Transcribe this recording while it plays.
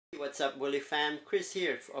What's up, Bully fam? Chris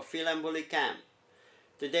here of Phil and Bully Camp.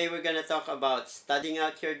 Today we're gonna talk about studying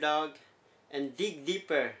out your dog and dig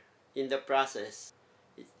deeper in the process.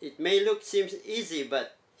 It may seems easy,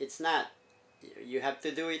 but it's not. You have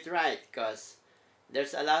to do it right because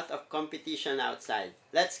there's a lot of competition outside.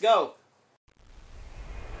 Let's go!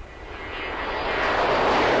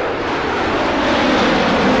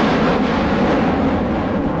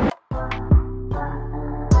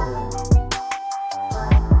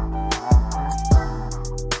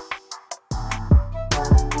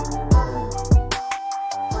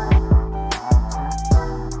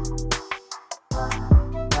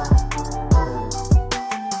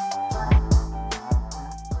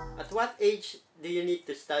 At what age do you need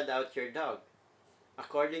to stud out your dog?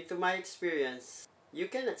 According to my experience, you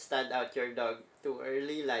cannot stud out your dog too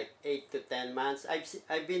early, like 8 to 10 months.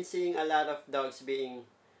 I've been seeing a lot of dogs being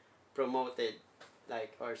promoted,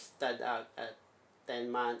 like, or stud out at 10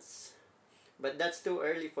 months. But that's too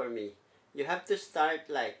early for me. You have to start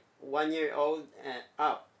like 1 year old and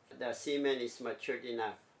up. The semen is matured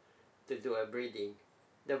enough to do a breeding.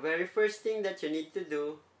 The very first thing that you need to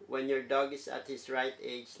do when your dog is at his right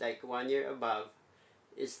age, like 1 year above,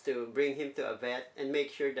 is to bring him to a vet and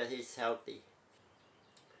make sure that he's healthy.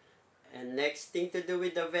 And next thing to do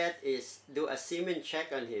with the vet is do a semen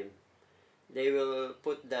check on him. They will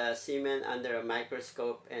put the semen under a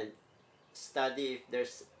microscope and study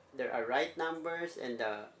if there are right numbers and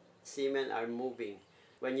the semen are moving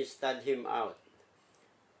when you stud him out.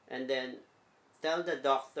 And then tell the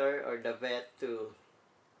doctor or the vet to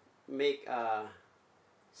make a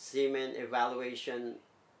semen evaluation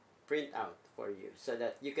printout for you so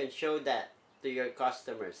that you can show that to your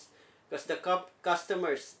customers, because the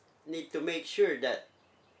customers need to make sure that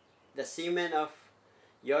the semen of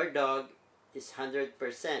your dog is 100%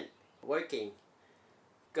 working,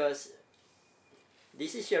 because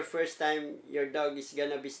this is your first time your dog is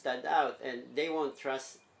gonna be stud out and they won't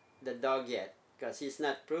trust the dog yet because he's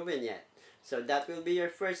not proven yet. So that will be your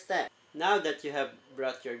first step. Now that you have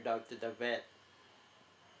brought your dog to the vet,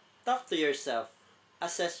 talk to yourself.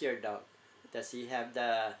 Assess your dog. Does he have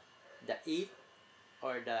the eat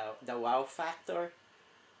or the wow factor?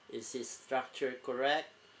 Is his structure correct?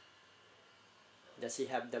 Does he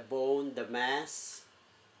have the bone, the mass?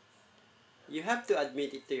 You have to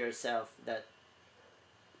admit it to yourself that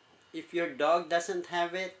if your dog doesn't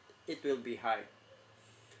have it, it will be hard.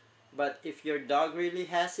 But if your dog really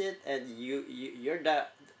has it and you're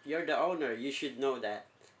the owner, you should know that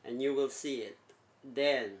and you will see it.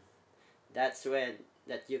 Then that's when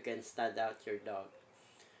that you can stud out your dog.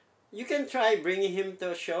 You can try bringing him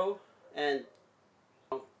to a show and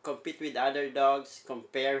compete with other dogs,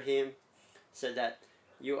 compare him so that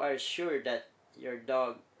you are sure that your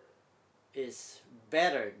dog is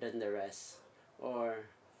better than the rest. Or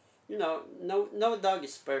no dog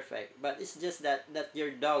is perfect, but it's just that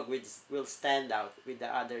your dog will stand out with the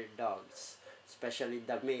other dogs, especially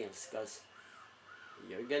the males, because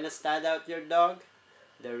you're gonna stand out your dog.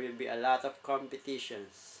 There will be a lot of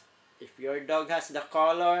competitions. If your dog has the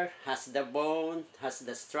color, has the bone, has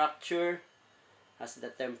the structure, has the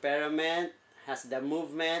temperament, has the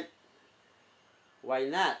movement, why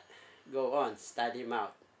not go on, study him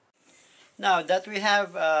out. Now that we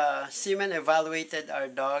have semen evaluated our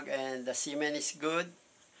dog and the semen is good,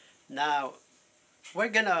 now we're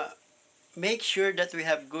gonna make sure that we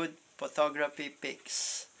have good photography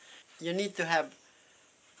pics. You need to have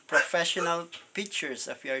professional pictures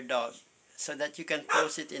of your dog so that you can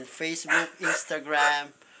post it in Facebook,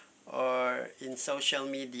 Instagram, or in social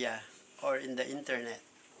media or in the internet.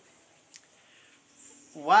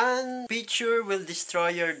 One picture will destroy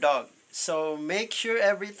your dog. So make sure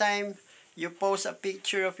every time you post a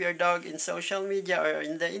picture of your dog in social media or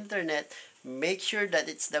in the internet, make sure that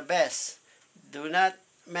it's the best. Do not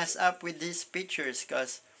mess up with these pictures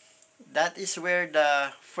because that is where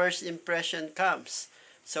the first impression comes.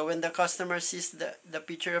 So when the customer sees the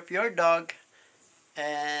picture of your dog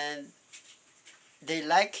and they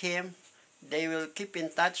like him, they will keep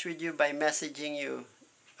in touch with you by messaging you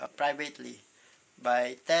privately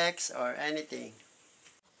by text or anything.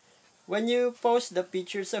 When you post the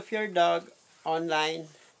pictures of your dog online,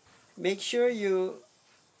 make sure you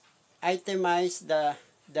itemize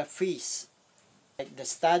the fees, like the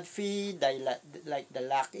stud fee, like the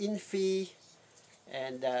lock-in fee,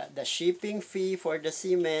 and the shipping fee for the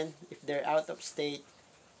semen if they're out of state,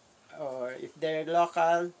 or if they're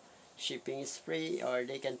local, shipping is free or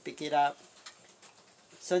they can pick it up,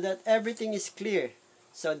 so that everything is clear.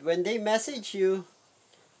 So when they message you,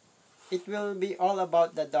 it will be all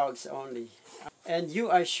about the dogs only, and you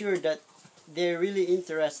are sure that they're really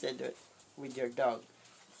interested with your dog.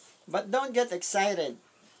 But don't get excited.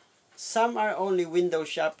 Some are only window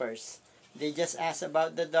shoppers. They just ask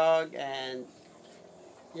about the dog, and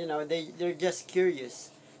they're just curious,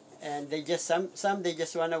 and they just some they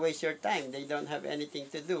just want to waste your time. They don't have anything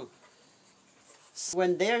to do.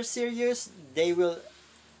 When they're serious, they will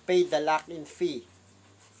pay the lock-in fee.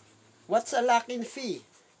 What's a lock-in fee?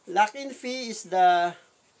 Lock-in fee is the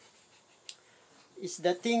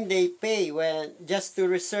thing they pay when just to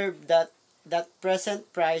reserve that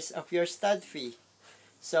present price of your stud fee.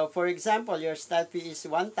 So for example, your stud fee is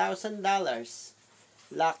 $1,000.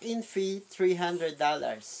 Lock-in fee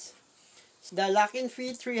 $300. The lock-in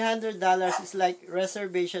fee $300 is like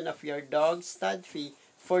reservation of your dog stud fee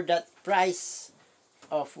for that price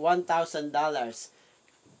of $1,000.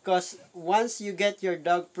 Because once you get your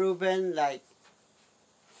dog proven like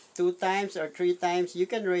 2 times or 3 times, you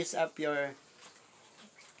can raise up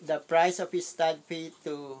the price of his stud fee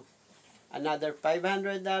to another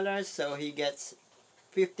 $500, so he gets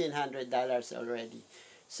 $1,500 already.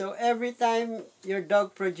 So every time your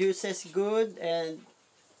dog produces good and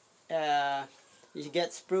it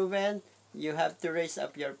gets proven, you have to raise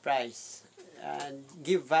up your price and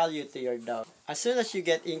give value to your dog. As soon as you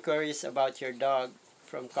get inquiries about your dog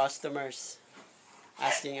from customers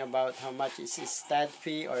asking about how much is his stud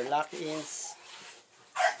fee or lock-ins,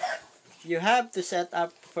 you have to set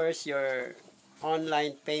up first your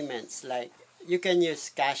online payments. Like you can use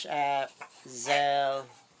Cash App, Zelle,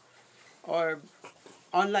 or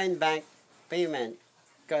online bank payment,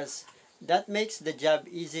 because that makes the job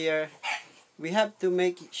easier. We have to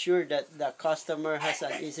make sure that the customer has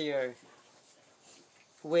an easier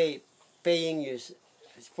way paying you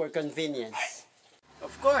for convenience.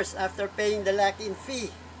 Of course, after paying the lock-in fee,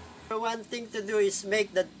 one thing to do is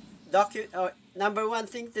make the number one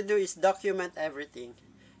thing to do is document everything.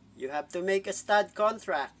 You have to make a stud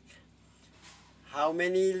contract. How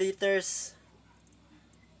many liters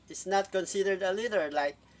is not considered a litter?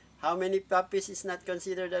 Like how many puppies is not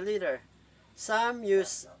considered a litter? Some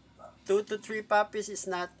use 2 to 3 puppies is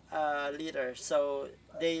not a litter, so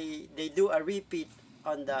they do a repeat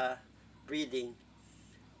on the breeding.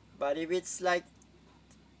 But if it's like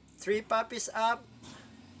 3 puppies up,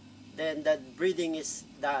 then that breeding is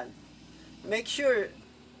done. Make sure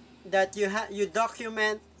that you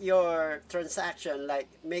document your transaction, like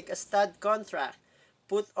make a stud contract,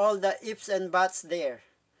 put all the ifs and buts there.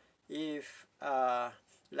 If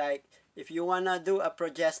like if you wanna do a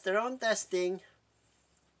progesterone testing,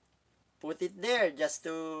 put it there just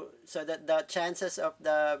so that the chances of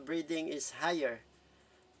the breeding is higher.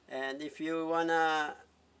 And if you wanna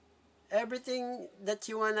everything that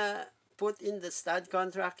you wanna put in the stud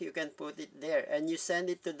contract, you can put it there, and you send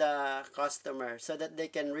it to the customer so that they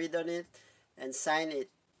can read on it and sign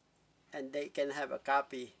it, and they can have a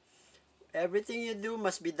copy. Everything you do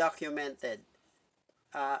must be documented.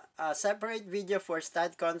 A separate video for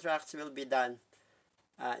stud contracts will be done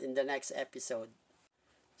in the next episode.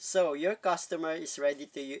 So your customer is ready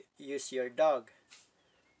to use your dog,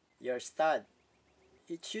 your stud.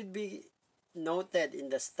 It should be noted in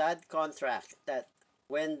the stud contract that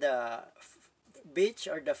when the bitch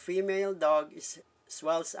or the female dog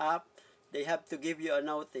swells up, they have to give you a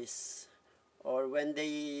notice. Or when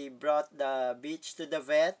they brought the bitch to the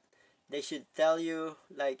vet, they should tell you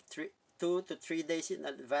like 2 to 3 days in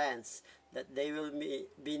advance that they will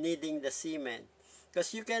be needing the semen.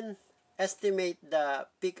 Because you can estimate the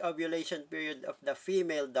peak ovulation period of the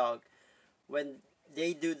female dog when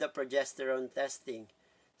they do the progesterone testing.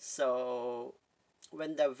 So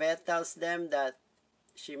when the vet tells them that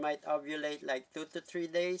she might ovulate like 2 to 3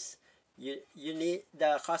 days,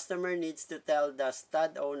 the customer needs to tell the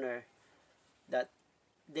stud owner that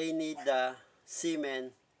they need the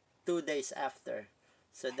semen 2 days after,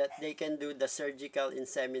 so that they can do the surgical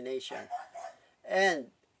insemination.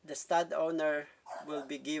 And the stud owner will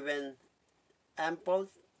be given ample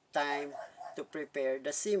time to prepare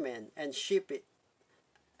the semen and ship it,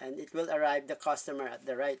 and it will arrive the customer at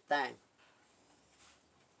the right time.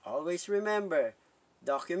 Always remember,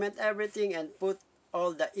 document everything and put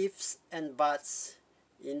all the ifs and buts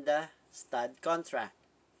in the stud contract.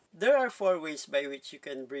 There are 4 ways by which you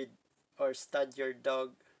can breed or stud your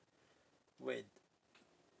dog with.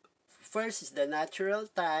 First is the natural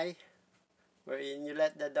tie, wherein you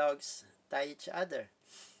let the dogs tie each other.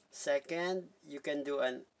 Second, you can do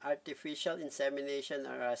an artificial insemination,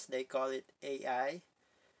 or as they call it, AI.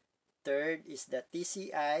 Third is the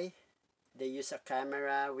TCI. They use a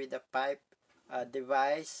camera with a pipe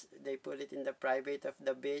device. They put it in the private of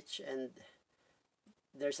the bitch, and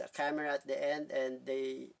there's a camera at the end, and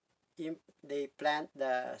they plant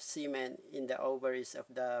the semen in the ovaries of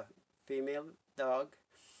the female dog.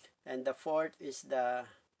 and the fourth is the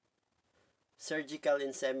surgical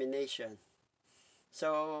insemination.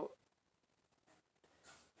 So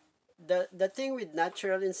the thing with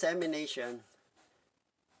natural insemination,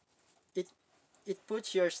 it it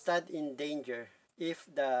puts your stud in danger if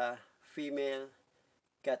the female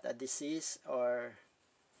got a disease or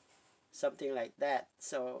something like that.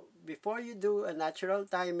 So before you do a natural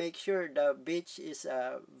tie, make sure the bitch is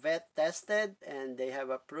vet tested and they have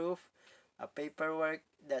a proof, a paperwork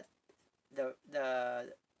that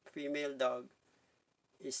the female dog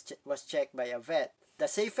was checked by a vet. The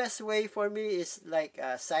safest way for me is like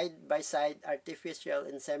a side by side artificial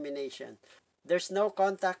insemination. There's no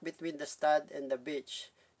contact between the stud and the bitch.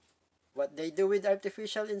 What they do with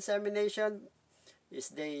artificial insemination is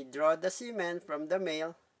they draw the semen from the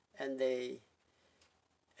male, and they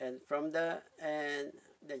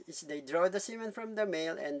draw the semen from the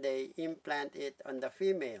male and they implant it on the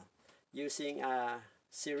female using a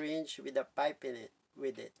syringe with a pipe in it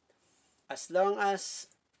with it. As long as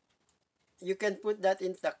you can put that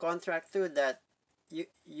in the contract too, that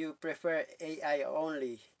you prefer AI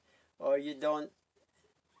only, or you don't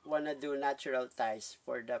want to do natural ties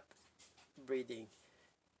for the breeding.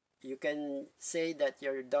 You can say that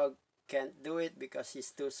your dog can't do it because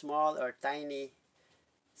he's too small or tiny,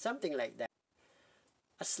 something like that.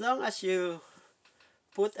 As long as you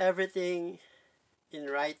put everything in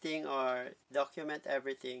writing or document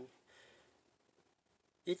everything,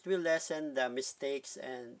 it will lessen the mistakes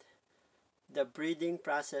and the breeding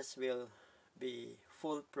process will be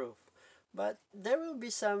foolproof. But there will be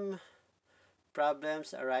some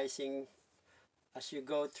problems arising as you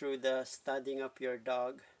go through the studying of your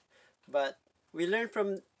dog. But we learn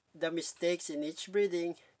from the mistakes in each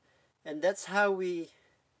breeding, and that's how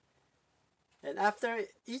and after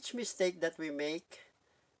each mistake that we make,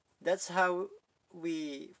 that's how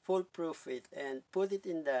we foolproof it and put it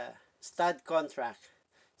in the stud contract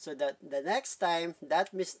so that the next time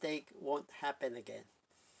that mistake won't happen again.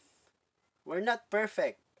 We're not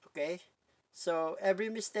perfect, okay? So every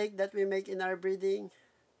mistake that we make in our breeding,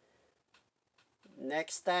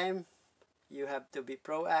 next time you have to be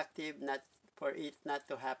proactive not for it not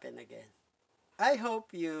to happen again. I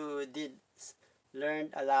hope you did learn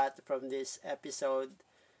a lot from this episode,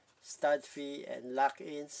 stud fee and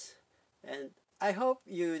lock-ins, and I hope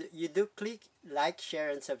you do click like, share,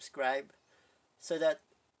 and subscribe so that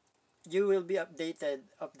you will be updated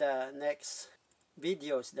of the next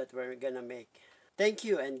videos that we're gonna make. Thank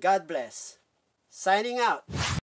you and God bless. Signing out.